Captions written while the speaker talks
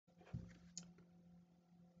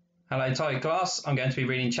Hello, Toy Class. I'm going to be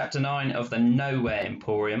reading Chapter 9 of the Nowhere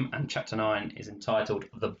Emporium, and Chapter 9 is entitled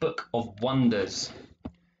The Book of Wonders.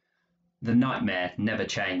 The nightmare never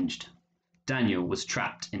changed. Daniel was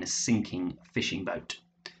trapped in a sinking fishing boat.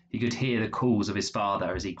 He could hear the calls of his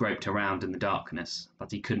father as he groped around in the darkness, but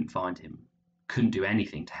he couldn't find him, couldn't do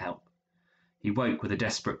anything to help. He woke with a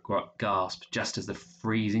desperate gasp just as the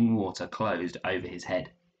freezing water closed over his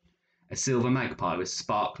head. A silver magpie with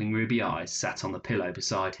sparkling ruby eyes sat on the pillow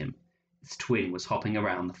beside him. Its twin was hopping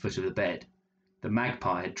around the foot of the bed. The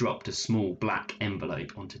magpie had dropped a small black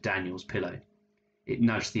envelope onto Daniel's pillow. It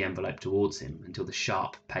nudged the envelope towards him until the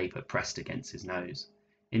sharp paper pressed against his nose.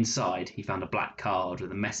 Inside, he found a black card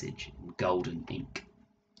with a message in golden ink.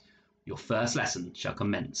 "Your first lesson shall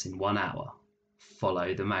commence in 1 hour.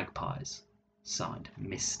 Follow the magpies." Signed,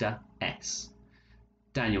 Mr. S.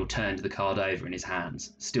 Daniel turned the card over in his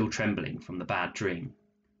hands, still trembling from the bad dream.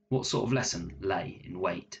 What sort of lesson lay in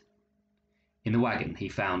wait? In the wagon he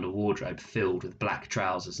found a wardrobe filled with black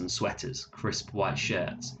trousers and sweaters, crisp white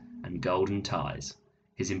shirts, and golden ties,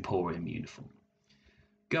 his Emporium uniform.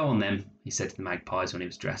 "Go on then," he said to the magpies when he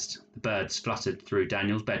was dressed. The birds fluttered through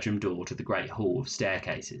Daniel's bedroom door to the great hall of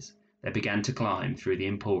staircases. They began to climb through the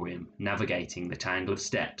Emporium, navigating the tangle of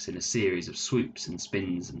steps in a series of swoops and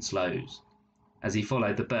spins and slows. As he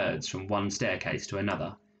followed the birds from one staircase to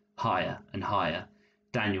another, higher and higher,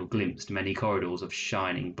 Daniel glimpsed many corridors of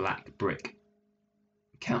shining black brick.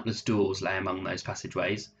 Countless doors lay among those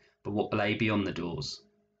passageways, but what lay beyond the doors?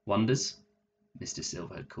 Wonders? Mr.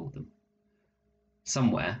 Silver had called them.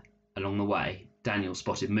 Somewhere along the way, Daniel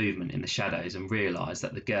spotted movement in the shadows and realized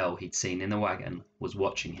that the girl he'd seen in the wagon was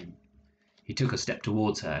watching him. He took a step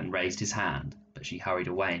towards her and raised his hand, but she hurried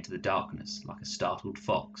away into the darkness like a startled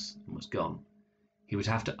fox and was gone. He would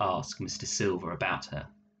have to ask Mr. Silver about her,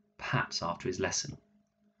 perhaps after his lesson.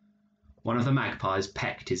 One of the magpies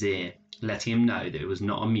pecked his ear, letting him know that it was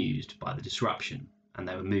not amused by the disruption, and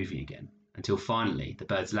they were moving again, until finally the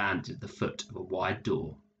birds landed at the foot of a wide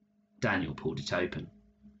door. Daniel pulled it open.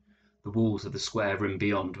 The walls of the square room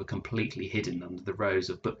beyond were completely hidden under the rows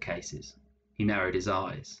of bookcases. He narrowed his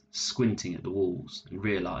eyes, squinting at the walls, and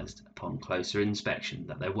realized upon closer inspection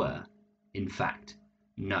that there were, in fact,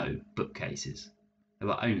 no bookcases. There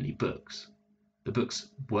were only books. The books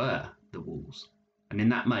were the walls. And in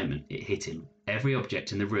that moment it hit him. Every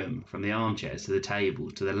object in the room, from the armchairs to the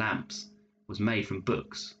tables to the lamps, was made from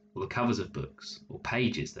books, or the covers of books, or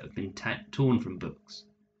pages that had been torn from books.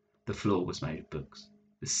 The floor was made of books.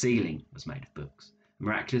 The ceiling was made of books. A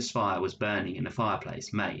miraculous fire was burning in the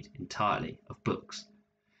fireplace made entirely of books.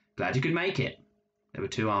 "Glad you could make it." There were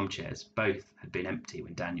 2 armchairs. Both had been empty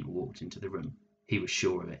when Daniel walked into the room. He was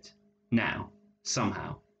sure of it. Now,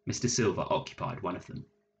 somehow, Mr. Silver occupied one of them.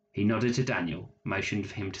 He nodded to Daniel, motioned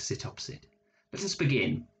for him to sit opposite. "Let us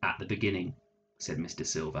begin at the beginning," said Mr.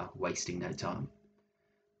 Silver, wasting no time.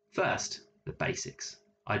 "First, the basics.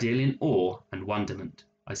 I deal in awe and wonderment.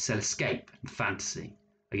 I sell escape and fantasy.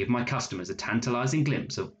 I give my customers a tantalizing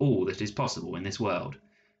glimpse of all that is possible in this world,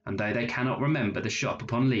 and though they cannot remember the shop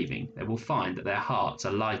upon leaving, they will find that their hearts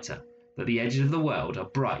are lighter, that the edges of the world are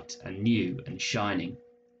bright and new and shining.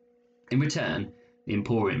 In return, the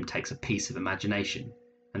Emporium takes a piece of imagination,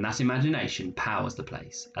 and that imagination powers the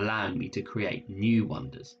place, allowing me to create new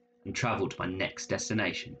wonders and travel to my next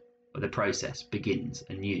destination, where the process begins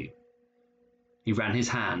anew." He ran his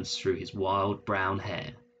hands through his wild brown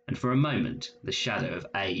hair, and for a moment the shadow of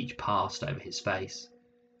age passed over his face.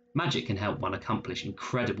 "Magic can help one accomplish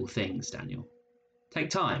incredible things, Daniel. Take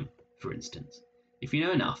time, for instance. If you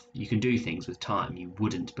know enough, you can do things with time you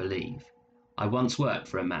wouldn't believe. I once worked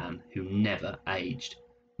for a man who never aged.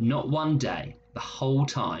 Not one day, the whole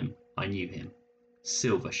time I knew him."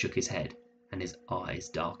 Silver shook his head, and his eyes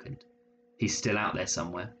darkened. "He's still out there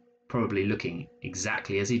somewhere, probably looking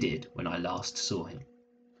exactly as he did when I last saw him.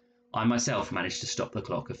 I myself managed to stop the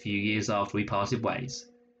clock a few years after we parted ways,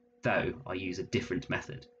 though I use a different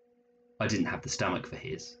method. I didn't have the stomach for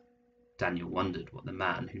his." Daniel wondered what the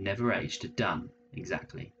man who never aged had done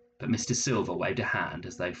exactly, but Mr. Silver waved a hand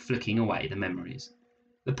as though flicking away the memories.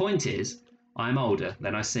 "The point is, I am older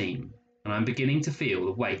than I seem, and I am beginning to feel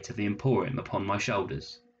the weight of the Emporium upon my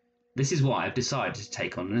shoulders. This is why I have decided to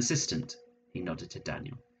take on an assistant." He nodded to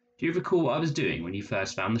Daniel. "Do you recall what I was doing when you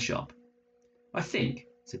first found the shop?" "I think,"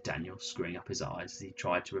 said Daniel, screwing up his eyes as he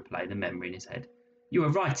tried to replay the memory in his head, "you were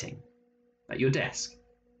writing at your desk."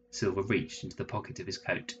 Silver reached into the pocket of his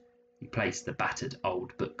coat. He placed the battered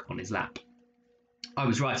old book on his lap. "I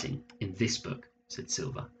was writing in this book," said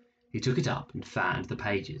Silver. He took it up and fanned the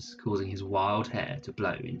pages, causing his wild hair to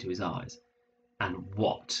blow into his eyes. And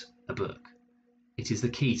what a book! It is the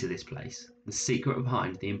key to this place, the secret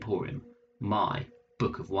behind the Emporium, my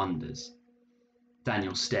Book of Wonders.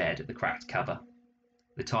 Daniel stared at the cracked cover.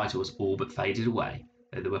 The title was all but faded away,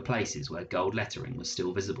 though there were places where gold lettering was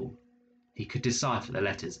still visible. He could decipher the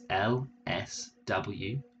letters L, S,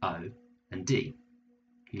 W, O, and D.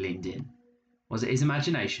 He leaned in. Was it his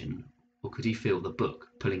imagination, or could he feel the book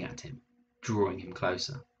pulling at him, drawing him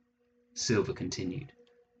closer? Silver continued.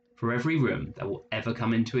 For every room that will ever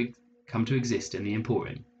come to exist in the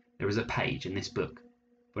Emporium, there is a page in this book.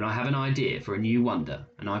 When I have an idea for a new wonder,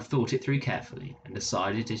 and I have thought it through carefully and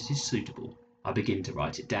decided it is suitable, I begin to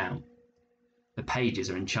write it down. The pages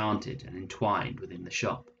are enchanted and entwined within the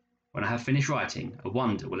shop. When I have finished writing, a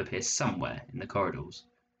wonder will appear somewhere in the corridors.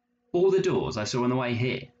 All the doors I saw on the way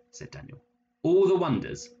here, said Daniel. All the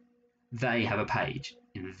wonders, they have a page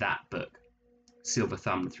in that book. Silver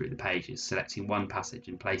thumbed through the pages, selecting one passage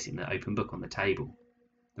and placing the open book on the table.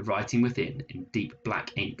 The writing within, in deep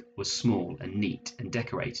black ink, was small and neat and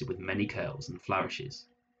decorated with many curls and flourishes.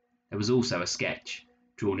 There was also a sketch,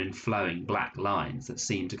 drawn in flowing black lines that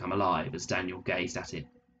seemed to come alive as Daniel gazed at it.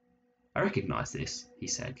 I recognise this, he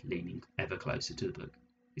said, leaning ever closer to the book.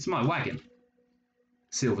 It's my wagon.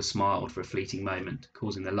 Silver smiled for a fleeting moment,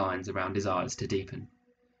 causing the lines around his eyes to deepen.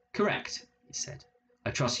 Correct, he said.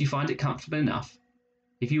 I trust you find it comfortable enough.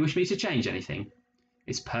 If you wish me to change anything.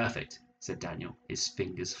 It's perfect, said Daniel. His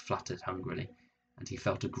fingers fluttered hungrily, and he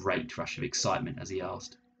felt a great rush of excitement as he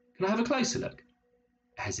asked, Can I have a closer look?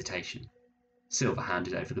 A hesitation. Silver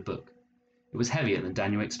handed over the book. It was heavier than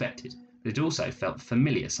Daniel expected, but it also felt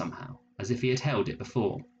familiar somehow, as if he had held it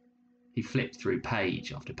before. He flipped through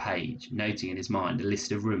page after page, noting in his mind a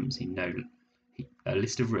list of rooms he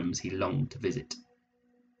longed to visit.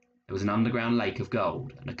 There was an underground lake of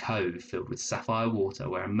gold and a cove filled with sapphire water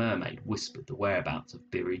where a mermaid whispered the whereabouts of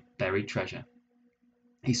buried treasure.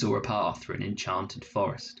 He saw a path through an enchanted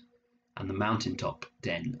forest and the mountaintop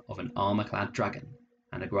den of an armour-clad dragon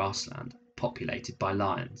and a grassland populated by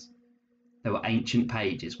lions. There were ancient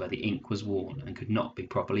pages where the ink was worn and could not be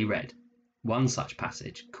properly read. One such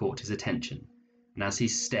passage caught his attention, and as he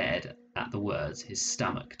stared at the words, his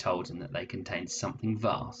stomach told him that they contained something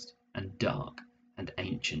vast and dark and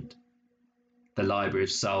ancient. The Library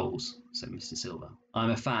of Souls, said Mr. Silver. I am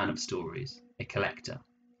a fan of stories, a collector,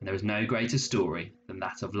 and there is no greater story than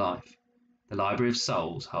that of life. The Library of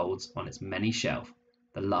Souls holds on its many shelves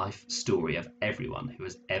the life story of everyone who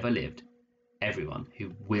has ever lived, everyone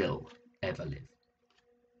who will ever live.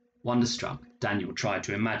 Wonderstruck, Daniel tried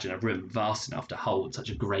to imagine a room vast enough to hold such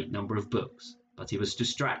a great number of books, but he was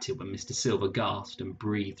distracted when Mr. Silver gasped and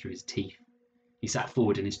breathed through his teeth. He sat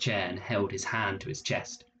forward in his chair and held his hand to his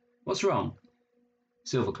chest. What's wrong?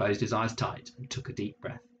 Silver closed his eyes tight and took a deep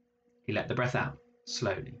breath. He let the breath out,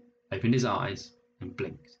 slowly, opened his eyes and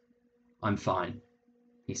blinked. I'm fine,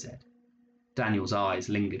 he said. Daniel's eyes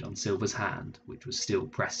lingered on Silver's hand, which was still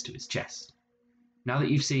pressed to his chest. Now that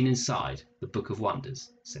you've seen inside the Book of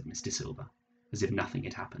Wonders, said Mr. Silver, as if nothing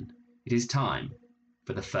had happened, it is time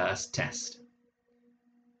for the first test.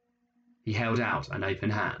 He held out an open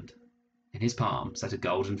hand. In his palm sat a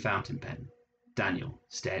golden fountain pen. Daniel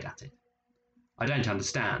stared at it. I don't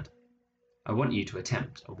understand. I want you to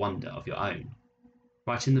attempt a wonder of your own.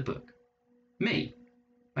 Write in the book. Me?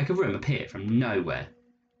 Make a room appear from nowhere.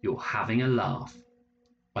 You're having a laugh.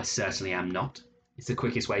 I certainly am not. It's the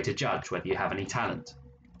quickest way to judge whether you have any talent.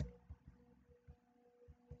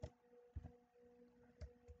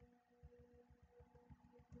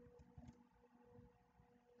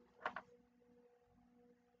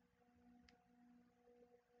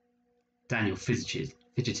 Daniel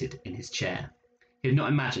fidgeted in his chair. He had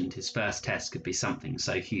not imagined his first test could be something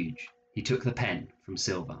so huge. He took the pen from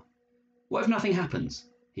Silver. What if nothing happens?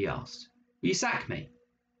 He asked. Will you sack me?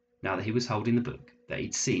 Now that he was holding the book, that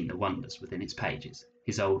he'd seen the wonders within its pages,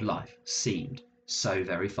 his old life seemed so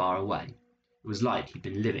very far away. It was like he'd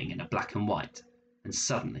been living in a black and white, and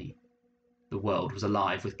suddenly the world was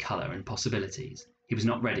alive with colour and possibilities. He was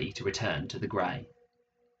not ready to return to the grey.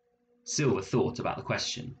 Silver thought about the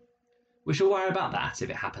question. We shall worry about that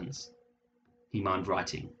if it happens. He mimed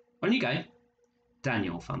writing. On you go.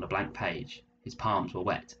 Daniel found a blank page. His palms were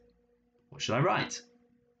wet. What should I write?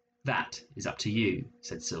 That is up to you,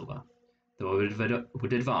 said Silver, though I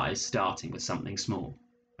would advise starting with something small.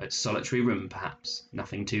 A solitary room, perhaps,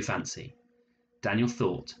 nothing too fancy. Daniel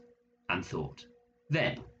thought and thought.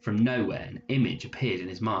 Then, from nowhere, an image appeared in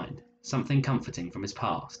his mind, something comforting from his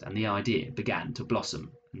past, and the idea began to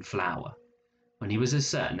blossom and flower. When he was as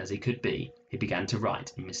certain as he could be, he began to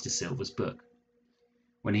write in Mr. Silver's book.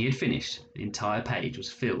 When he had finished, the entire page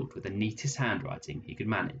was filled with the neatest handwriting he could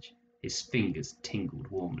manage. His fingers tingled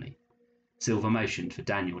warmly. Silver motioned for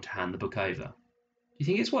Daniel to hand the book over. "Do you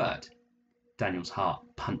think it's worked?" Daniel's heart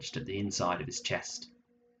punched at the inside of his chest.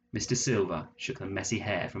 Mr. Silver shook the messy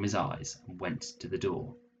hair from his eyes and went to the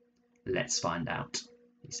door. "Let's find out,"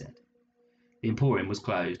 he said. The Emporium was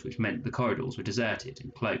closed, which meant the corridors were deserted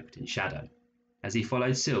and cloaked in shadow. As he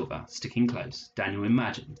followed Silver, sticking close, Daniel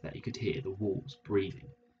imagined that he could hear the walls breathing.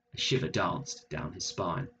 A shiver danced down his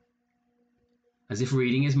spine. As if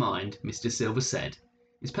reading his mind, Mr. Silver said,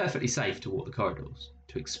 "It's perfectly safe to walk the corridors,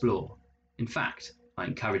 to explore. In fact, I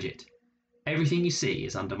encourage it. Everything you see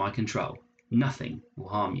is under my control. Nothing will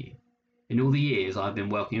harm you. In all the years I've been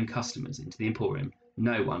welcoming customers into the Emporium,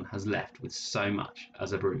 no one has left with so much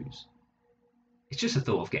as a bruise." "It's just the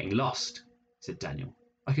thought of getting lost," said Daniel.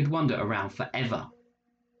 "I could wander around forever."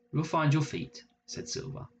 "You'll find your feet," said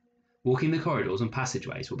Silver. "Walking the corridors and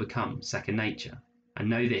passageways will become second nature. And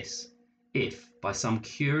know this, if, by some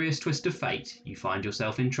curious twist of fate, you find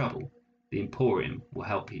yourself in trouble, the Emporium will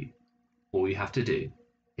help you. All you have to do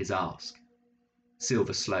is ask."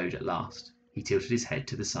 Silver slowed at last. He tilted his head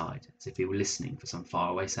to the side, as if he were listening for some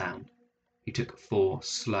faraway sound. He took 4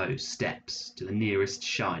 slow steps to the nearest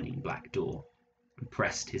shining black door, and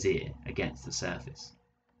pressed his ear against the surface.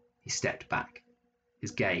 He stepped back.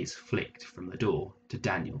 His gaze flicked from the door to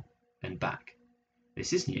Daniel and back.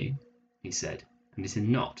 "This is new," he said, "and it is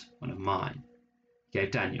not one of mine." He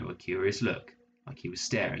gave Daniel a curious look, like he was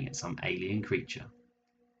staring at some alien creature.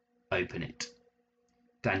 "Open it."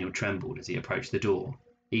 Daniel trembled as he approached the door.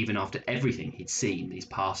 Even after everything he'd seen these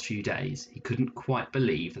past few days, he couldn't quite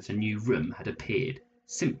believe that a new room had appeared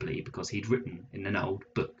simply because he'd written in an old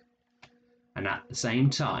book. And at the same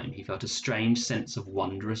time he felt a strange sense of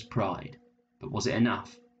wondrous pride. But was it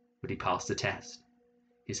enough? Would he pass the test?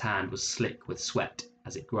 His hand was slick with sweat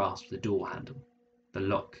as it grasped the door handle. The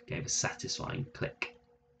lock gave a satisfying click.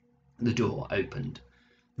 The door opened.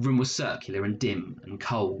 The room was circular and dim and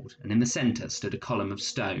cold, and in the centre stood a column of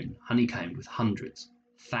stone honeycombed with hundreds,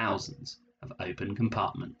 thousands of open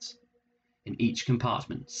compartments. In each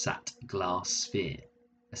compartment sat a glass sphere.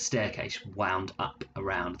 A staircase wound up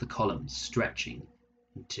around the columns, stretching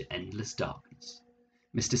into endless darkness.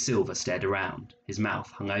 Mr. Silver stared around, his mouth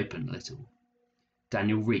hung open a little.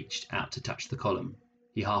 Daniel reached out to touch the column.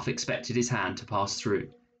 He half expected his hand to pass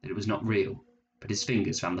through, that it was not real, but his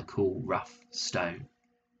fingers found the cool, rough stone.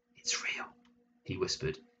 "It's real," he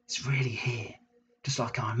whispered. "It's really here, just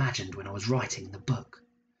like I imagined when I was writing the book."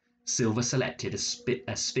 Silver selected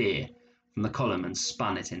a sphere from the column and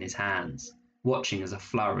spun it in his hands, watching as a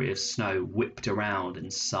flurry of snow whipped around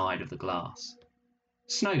inside of the glass.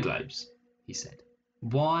 "Snow globes," he said.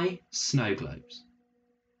 "Why snow globes?"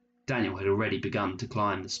 Daniel had already begun to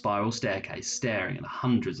climb the spiral staircase, staring at the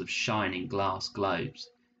hundreds of shining glass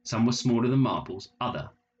globes. Some were smaller than marbles,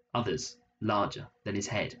 others larger than his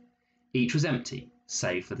head. Each was empty,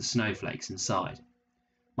 save for the snowflakes inside.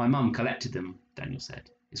 "My mum collected them," Daniel said.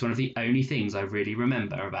 "It's one of the only things I really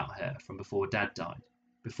remember about her from before Dad died,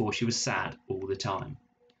 before she was sad all the time.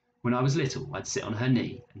 When I was little, I'd sit on her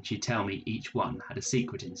knee and she'd tell me each one had a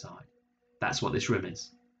secret inside. That's what this room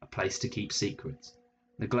is, a place to keep secrets.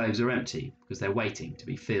 The globes are empty because they're waiting to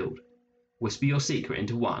be filled. Whisper your secret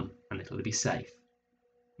into one and it'll be safe."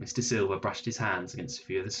 Mr. Silver brushed his hands against a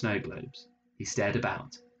few of the snow globes. He stared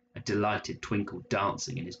about, a delighted twinkle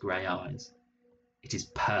dancing in his grey eyes. "It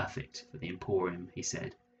is perfect for the Emporium," he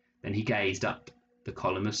said. Then he gazed up the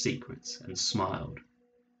column of secrets and smiled.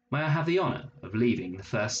 "May I have the honour of leaving the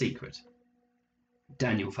first secret?"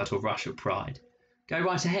 Daniel felt a rush of pride. "Go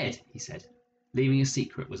right ahead," he said. Leaving a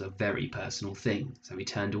secret was a very personal thing, so he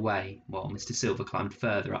turned away while Mr. Silver climbed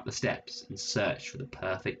further up the steps and searched for the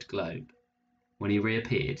perfect globe. When he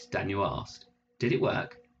reappeared, Daniel asked, "Did it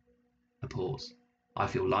work?" A pause. "I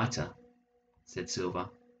feel lighter," said Silver.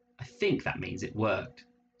 "I think that means it worked.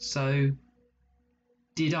 So,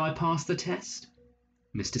 did I pass the test?"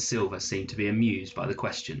 Mr. Silver seemed to be amused by the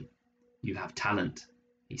question. "You have talent,"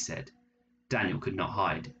 he said. Daniel could not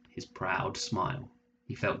hide his proud smile.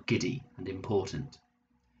 He felt giddy and important.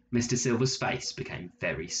 Mr. Silver's face became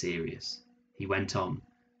very serious. He went on,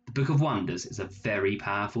 "The Book of Wonders is a very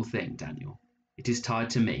powerful thing, Daniel. It is tied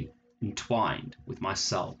to me, entwined with my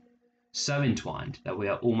soul. So entwined that we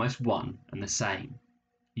are almost one and the same.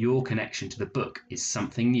 Your connection to the book is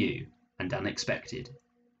something new and unexpected.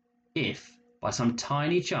 If, by some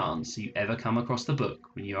tiny chance, you ever come across the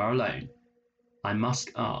book when you are alone, I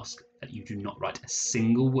must ask that you do not write a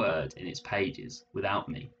single word in its pages without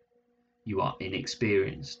me. You are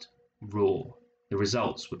inexperienced, raw. The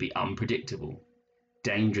results would be unpredictable,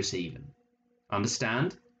 dangerous even.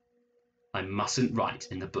 Understand?" "I mustn't write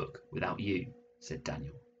in the book without you," said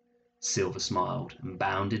Daniel. Silver smiled and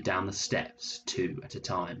bounded down the steps 2 at a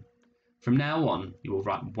time. From now on, you will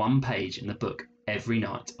write 1 page in the book every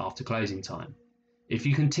night after closing time. If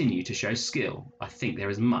you continue to show skill, I think there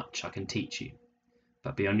is much I can teach you.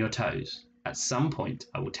 But be on your toes. At some point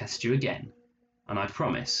I will test you again, and I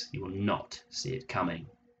promise you will not see it coming.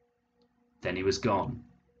 Then he was gone,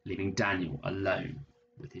 leaving Daniel alone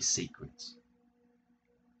with his secrets.